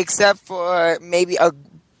difference, except for maybe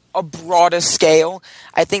a broader scale.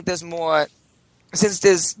 I think there's more, since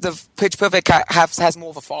the Pitch Perfect has more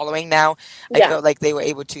of a following now. I felt like they were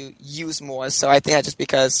able to use more. So I think that's just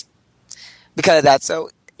because of that. So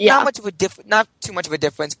not too much of a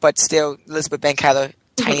difference, but still Elizabeth Banks had a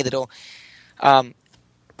tiny little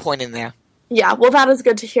point in there. Yeah, well, that is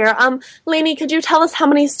good to hear. Lainey, could you tell us how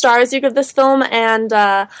many stars you give this film,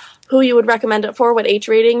 and who you would recommend it for, what age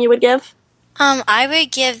rating you would give? I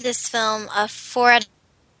would give this film a 4 out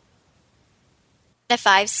of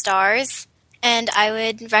 5 stars, and I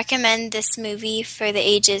would recommend this movie for the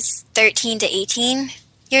ages 13 to 18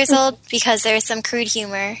 years old, because there's some crude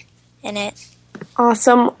humor in it.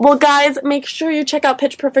 Awesome. Well, guys, make sure you check out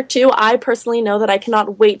Pitch Perfect 2. I personally know that I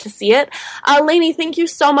cannot wait to see it. Lainey, thank you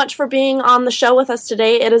so much for being on the show with us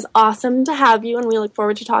today. It is awesome to have you, and we look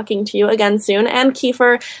forward to talking to you again soon. And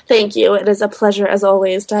Kiefer, thank you. It is a pleasure, as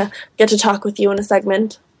always, to get to talk with you in a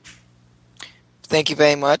segment. Thank you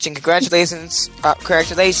very much, and congratulations,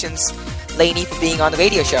 Lainey, for being on the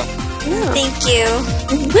radio show. Yeah. Thank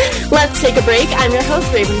you. Let's take a break. I'm your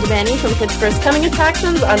host, Raven Devaney, from Kids First Coming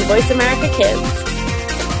Attractions on Voice America Kids.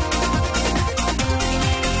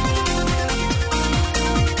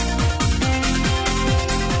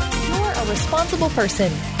 responsible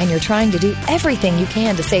person, and you're trying to do everything you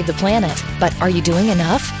can to save the planet. But are you doing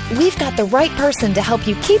enough? We've got the right person to help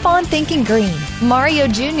you keep on thinking green. Mario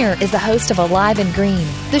Jr. is the host of Alive and Green.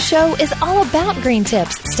 The show is all about green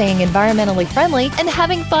tips, staying environmentally friendly, and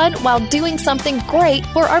having fun while doing something great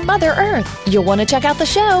for our Mother Earth. You'll want to check out the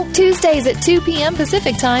show Tuesdays at 2 p.m.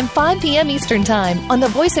 Pacific Time, 5 p.m. Eastern Time on the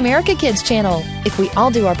Voice America Kids channel. If we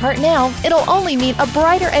all do our part now, it'll only mean a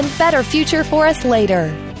brighter and better future for us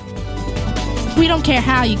later. We don't care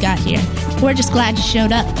how you got here. We're just glad you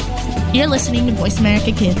showed up. You're listening to Voice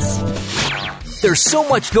America Kids. There's so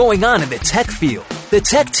much going on in the tech field. The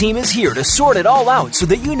tech team is here to sort it all out so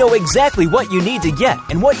that you know exactly what you need to get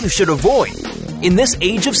and what you should avoid. In this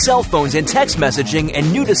age of cell phones and text messaging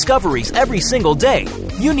and new discoveries every single day,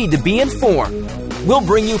 you need to be informed. We'll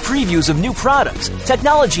bring you previews of new products,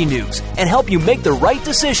 technology news, and help you make the right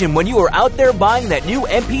decision when you are out there buying that new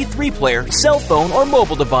MP3 player, cell phone, or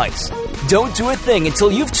mobile device. Don't do a thing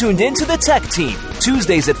until you've tuned in to the Tech Team.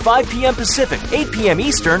 Tuesdays at 5 p.m. Pacific, 8 p.m.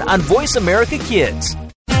 Eastern on Voice America Kids.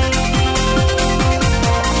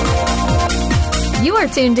 You are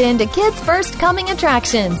tuned in to Kids First Coming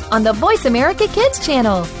Attractions on the Voice America Kids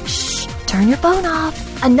channel. Shh, turn your phone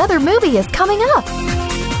off. Another movie is coming up.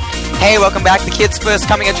 Hey, welcome back to Kids First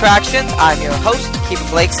Coming Attractions. I'm your host, Keeper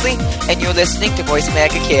Blakesley, and you're listening to Voice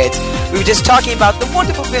America Kids. We were just talking about the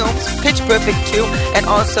wonderful films, Pitch Perfect 2, and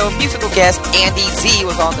also musical guest Andy Z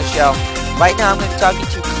was on the show. Right now I'm going to be talking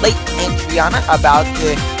to Clayton and Triana about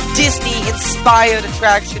the Disney-inspired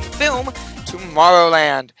attraction film,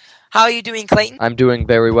 Tomorrowland. How are you doing, Clayton? I'm doing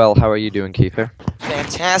very well. How are you doing, Kiefer?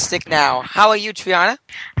 Fantastic now. How are you, Triana?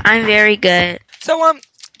 I'm very good. So,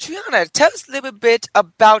 Triana, tell us a little bit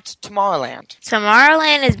about Tomorrowland.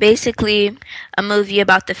 Tomorrowland is basically a movie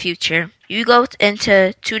about the future. You go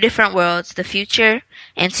into two different worlds, the future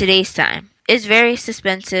and today's time. It's very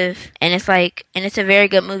suspensive, and it's a very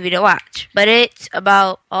good movie to watch. But it's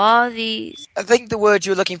about all these... I think the word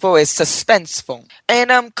you're looking for is suspenseful.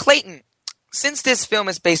 And, Clayton, since this film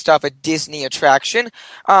is based off a Disney attraction,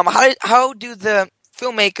 how do the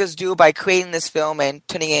filmmakers do by creating this film and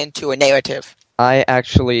turning it into a narrative? I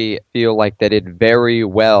actually feel like they did very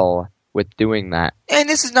well with doing that. And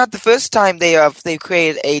this is not the first time they've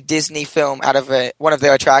created a Disney film out of one of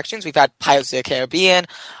their attractions. We've had Pirates of the Caribbean,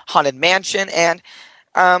 Haunted Mansion, and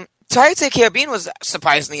Pirates of the Caribbean was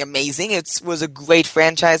surprisingly amazing. It was a great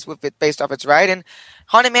franchise with it based off its ride, and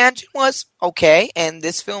Haunted Mansion was okay, and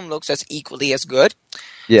this film looks as equally as good.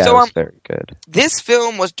 Yeah, so, it was very good. This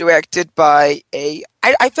film was directed by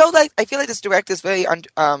I feel like this director is very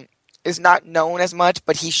is not known as much,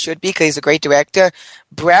 but he should be because he's a great director.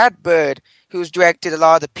 Brad Bird, who's directed a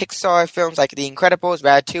lot of the Pixar films like The Incredibles,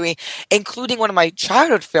 Ratatouille, including one of my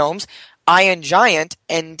childhood films, Iron Giant,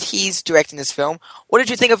 and he's directing this film. What did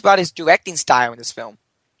you think about his directing style in this film?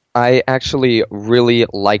 I actually really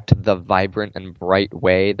liked the vibrant and bright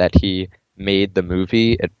way that he made the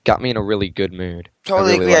movie. It got me in a really good mood.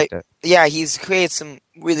 Totally really liked it. Yeah, he's created some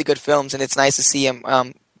really good films, and it's nice to see him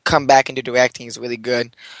come back into directing. He's really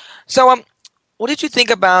good. So, what did you think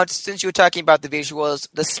about, since you were talking about the visuals,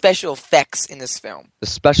 the special effects in this film? The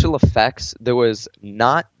special effects, there was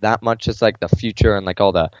not that much as like the future and like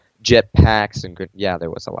all the jetpacks and yeah,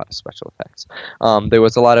 there was a lot of special effects. There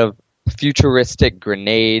was a lot of futuristic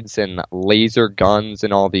grenades and laser guns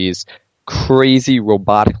and all these crazy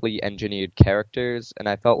robotically engineered characters, and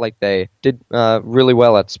I felt like they did really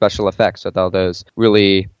well at special effects with all those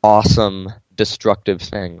really awesome destructive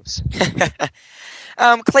things.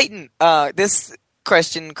 Clayton, this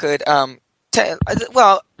question could, I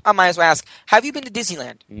might as well ask, have you been to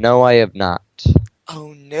Disneyland? No, I have not.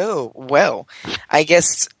 Oh, no. Well, I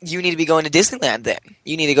guess you need to be going to Disneyland then.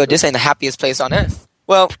 You need to go to Disneyland, the happiest place on earth.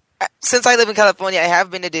 Well, since I live in California, I have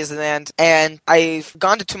been to Disneyland, and I've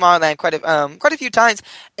gone to Tomorrowland quite a few times,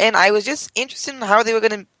 and I was just interested in how they were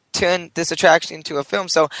going to turn this attraction into a film.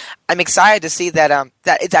 So I'm excited to see that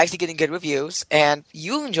that it's actually getting good reviews, and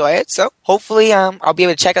you'll enjoy it. So hopefully I'll be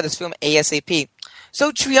able to check out this film ASAP.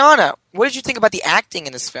 So Triana, what did you think about the acting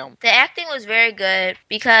in this film? The acting was very good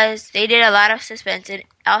because they did a lot of suspense, and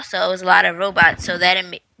also it was a lot of robots, so that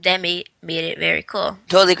made it very cool.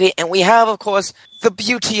 Totally agree. And we have, of course, the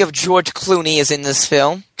beauty of George Clooney is in this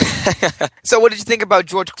film. So what did you think about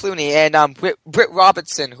George Clooney and Britt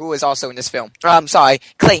Robertson, who is also in this film?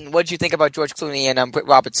 Clayton, what did you think about George Clooney and Britt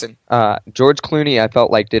Robertson? George Clooney, I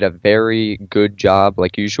felt like did a very good job,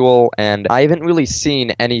 like usual, and I haven't really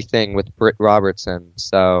seen anything with Britt Robertson,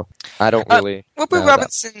 so I don't really. Well, Britt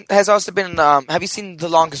Robertson has also been. Have you seen The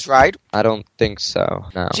Longest Ride? I don't think so.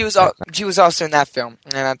 No. She was also in that film,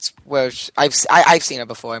 and that's where I've seen her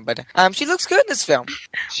before, but she looks good in this film.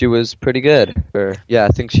 She was pretty good. I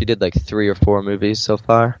think she did like 3 or 4 movies so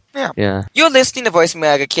far. Yeah. You're listening to Voice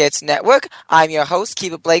America Kids Network. I'm your host,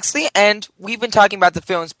 Kiva Blakesley, and we've been talking about the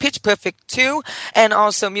films Pitch Perfect 2 and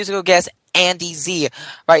also musical guest Andy Z.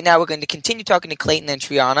 Right now, we're going to continue talking to Clayton and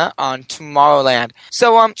Triana on Tomorrowland.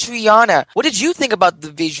 So, Triana, what did you think about the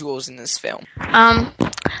visuals in this film?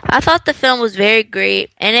 I thought the film was very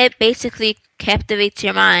great, and it basically captivates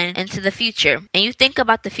your mind into the future. And you think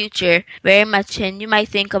about the future very much, and you might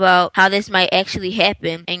think about how this might actually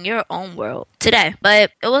happen in your own world today.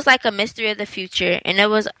 But it was like a mystery of the future, and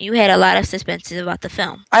you had a lot of suspense about the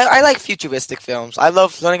film. I like futuristic films. I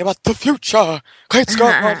love learning about the future. Great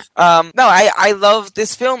Scott! I love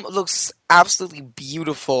this film. It looks absolutely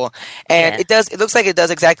beautiful, and it looks like it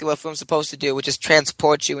does exactly what a film's supposed to do, which is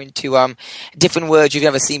transport you into different worlds you've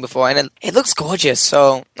never seen before, and it looks gorgeous.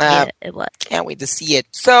 So it was. Can't wait to see it.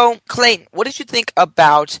 So, Clayton, what did you think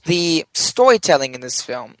about the storytelling in this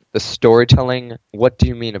film? The storytelling? What do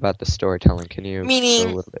you mean about the storytelling? Can you meaning?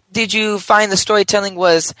 Go a little bit? Did you find the storytelling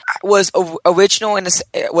was original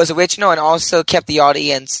and also kept the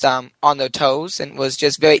audience on their toes and was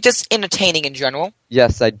just entertaining in general?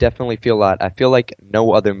 Yes, I definitely feel that. I feel like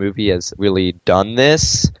no other movie has really done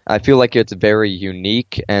this. I feel like it's very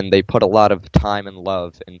unique, and they put a lot of time and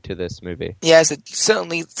love into this movie. Yes, it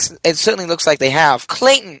certainly looks like they have.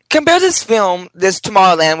 Clayton, compare this film, this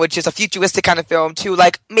Tomorrowland, which is a futuristic kind of film, to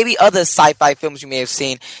like maybe other sci-fi films you may have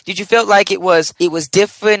seen. Did you feel like it was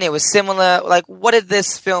different? It was similar? Like, what did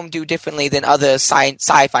this film do differently than other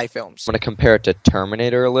sci-fi films? I'm going to compare it to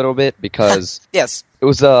Terminator a little bit because yes. It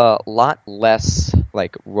was a lot less,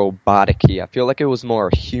 like, robotic-y. I feel like it was more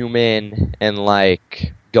human and,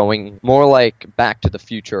 like, going more, like, Back to the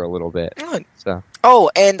Future a little bit. So. Oh,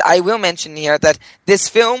 and I will mention here that this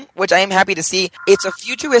film, which I am happy to see, it's a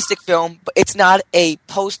futuristic film, but it's not a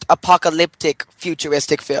post-apocalyptic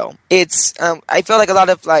futuristic film. It's, I feel like a lot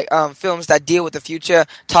of, like, films that deal with the future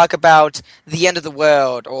talk about the end of the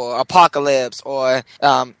world, or apocalypse, or,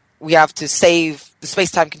 we have to save the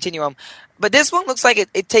space-time continuum. But this one looks like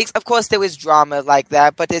it takes, of course there is drama like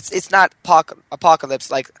that, but it's not apocalypse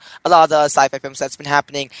like a lot of the sci-fi films that's been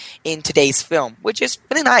happening in today's film, which is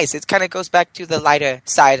really nice. It kind of goes back to the lighter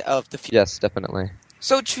side of the future. Yes, definitely.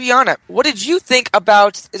 So Triana, what did you think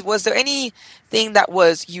about, was there anything that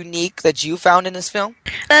was unique that you found in this film?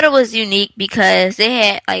 I thought it was unique because they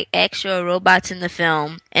had like actual robots in the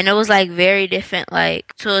film, and it was like very different,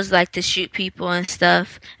 like tools like to shoot people and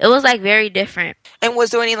stuff. It was like very different. And was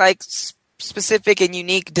there any like specific and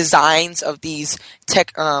unique designs of these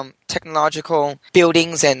technological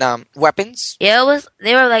buildings and weapons? Yeah,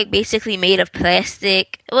 they were like basically made of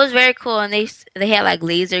plastic. It was very cool, and they had like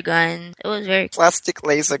laser guns. It was very plastic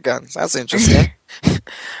laser guns. That's interesting.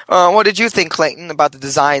 What did you think, Clayton, about the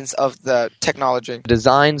designs of the technology?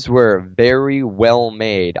 Designs were very well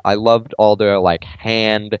made. I loved all their like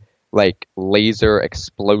hand, like laser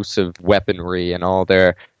explosive weaponry and all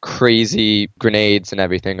their crazy grenades and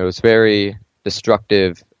everything. It was very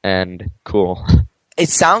destructive and cool. It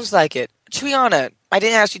sounds like it. Triana, I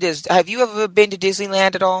didn't ask you this. Have you ever been to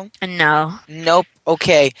Disneyland at all? No. Nope.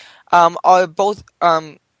 Okay.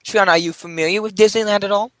 Triana, are you familiar with Disneyland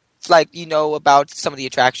at all? Like, you know about some of the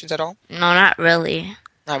attractions at all? No, not really.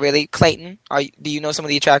 Not really. Clayton, do you know some of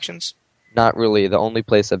the attractions? Not really. The only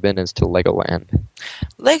place I've been is to Legoland.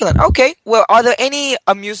 Legoland. Okay. Well, are there any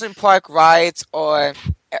amusement park rides or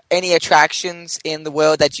any attractions in the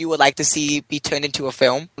world that you would like to see be turned into a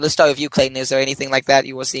film? Let's start with you, Clayton. Is there anything like that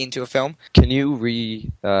you will see into a film? Can you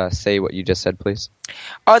say what you just said, please?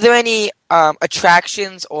 Are there any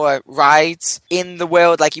attractions or rides in the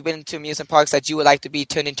world, like you've been to amusement parks, that you would like to be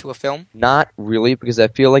turned into a film? Not really, because I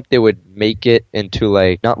feel like they would make it into,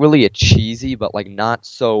 like, not really a cheesy, but, like, not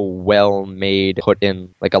so well-made, put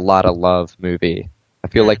in, like, a lot of love movie. I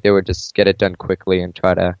feel like they would just get it done quickly and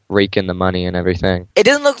try to rake in the money and everything. It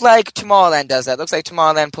doesn't look like Tomorrowland does that. It looks like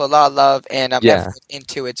Tomorrowland put a lot of love and effort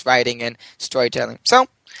into its writing and storytelling. So,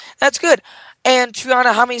 that's good. And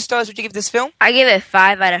Triana, how many stars would you give this film? I give it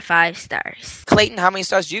 5 out of 5 stars. Clayton, how many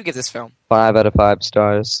stars do you give this film? 5 out of 5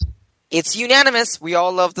 stars. It's unanimous. We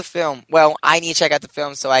all love the film. Well, I need to check out the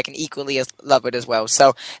film so I can equally love it as well.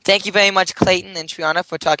 So, thank you very much, Clayton and Triana,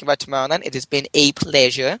 for talking about Tomorrowland. It has been a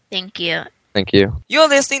pleasure. Thank you. Thank you. You're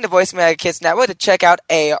listening to Voice America Kids Network. To check out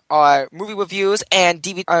our movie reviews and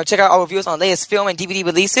check out our reviews on latest film and DVD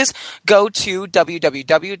releases, go to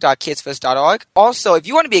www.kidsfirst.org. Also, if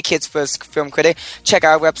you want to be a Kids First film critic, check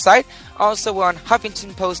out our website. Also, we're on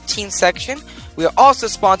Huffington Post Teen section. We are also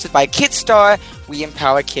sponsored by Kidstar. We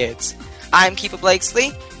empower kids. I'm Keefer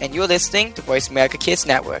Blakesley, and you're listening to Voice America Kids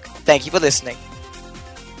Network. Thank you for listening.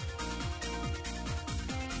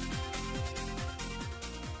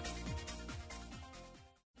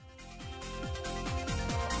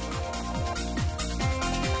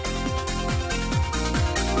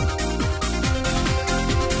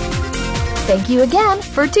 Thank you again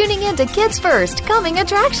for tuning in to Kids First Coming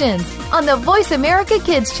Attractions on the Voice America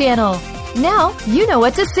Kids channel. Now you know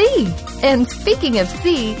what to see. And speaking of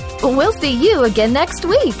see, we'll see you again next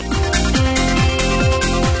week.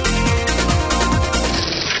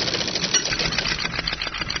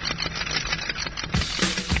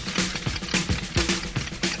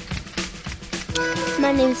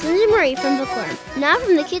 My name is Lindsay Marie from Bookworm. Now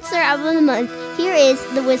from the Kids Star Album of the Month, here is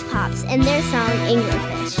the Whiz Pops and their song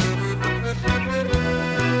Anglerfish.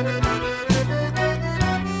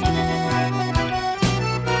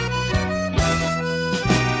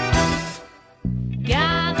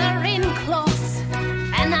 Gather in close,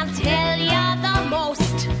 and I'll tell ya the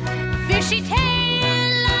most fishy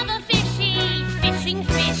tale of a fishy fishing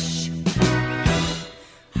fish.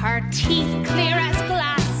 Her teeth clear as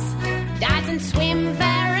glass, dives and swim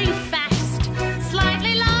very fast,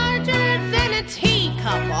 slightly larger than a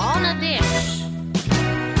teacup on a dish.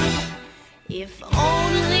 If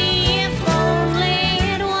only it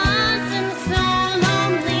wasn't so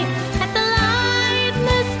lonely at the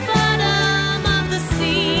lifeless bottom of the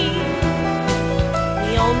sea.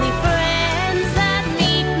 The only friends that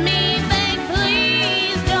meet me beg,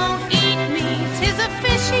 please don't eat me. 'Tis a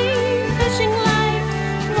fishing life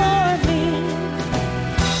for me.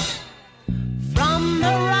 From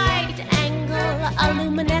the right angle, a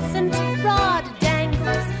luminescent rod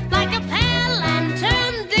dangles like a pale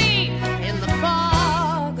lantern deep in the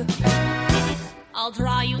fog. I'll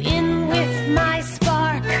draw you in with my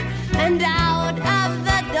spark, and out of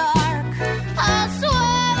the dark I'll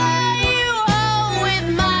swallow you whole with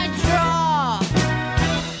my draw.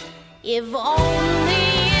 If only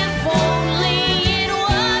it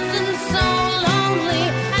wasn't so lonely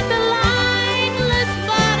at the lifeless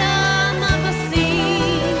bottom of the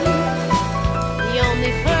sea. The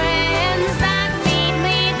only friends that meet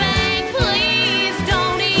me beg, please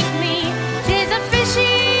don't eat me. 'Tis a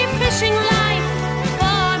fishing life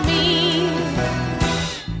for me.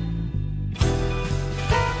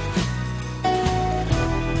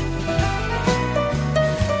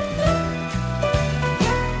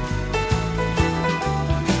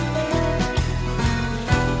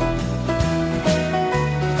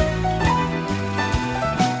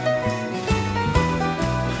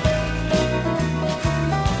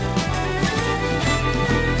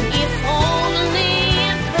 If only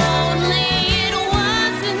it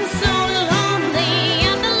wasn't so lonely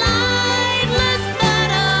at the lifeless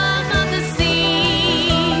bottom of the sea.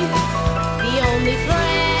 The only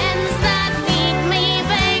friends that meet me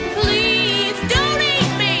beg, please don't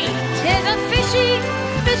eat me. 'Tis a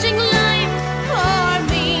fishing life for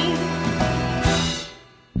me.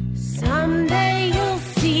 Someday you'll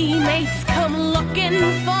see mates come looking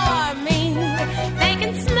for me. They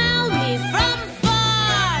can smell me from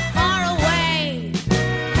far away.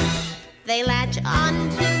 They latch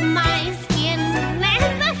onto my skin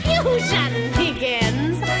and the fusion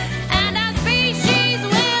begins. And our species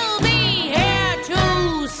will be here to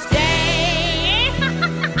stay.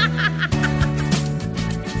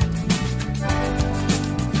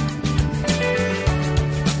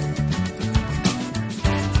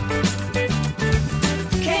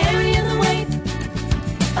 Carrying the weight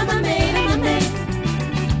of my mate,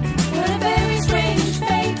 what a very strange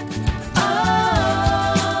fate. Oh,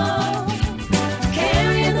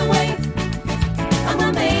 carrying the weight of my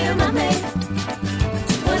mate,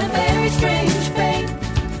 what a very strange fate.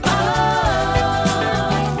 Oh,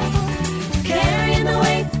 carrying the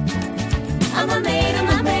weight of my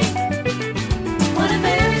mate, what a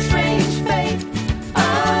very strange fate.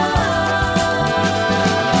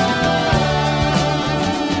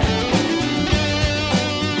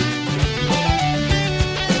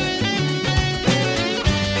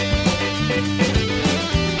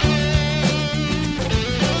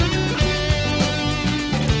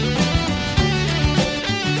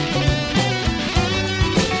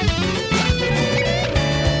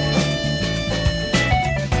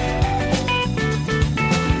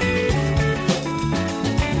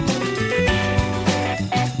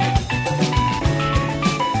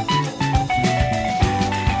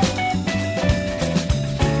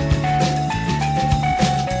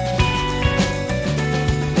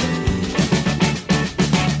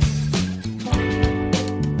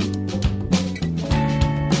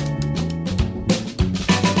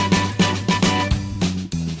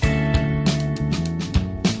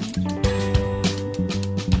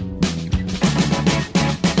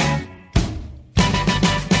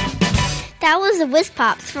 That was the Whiz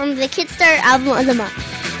Pops from the Kidstar Album of the Month.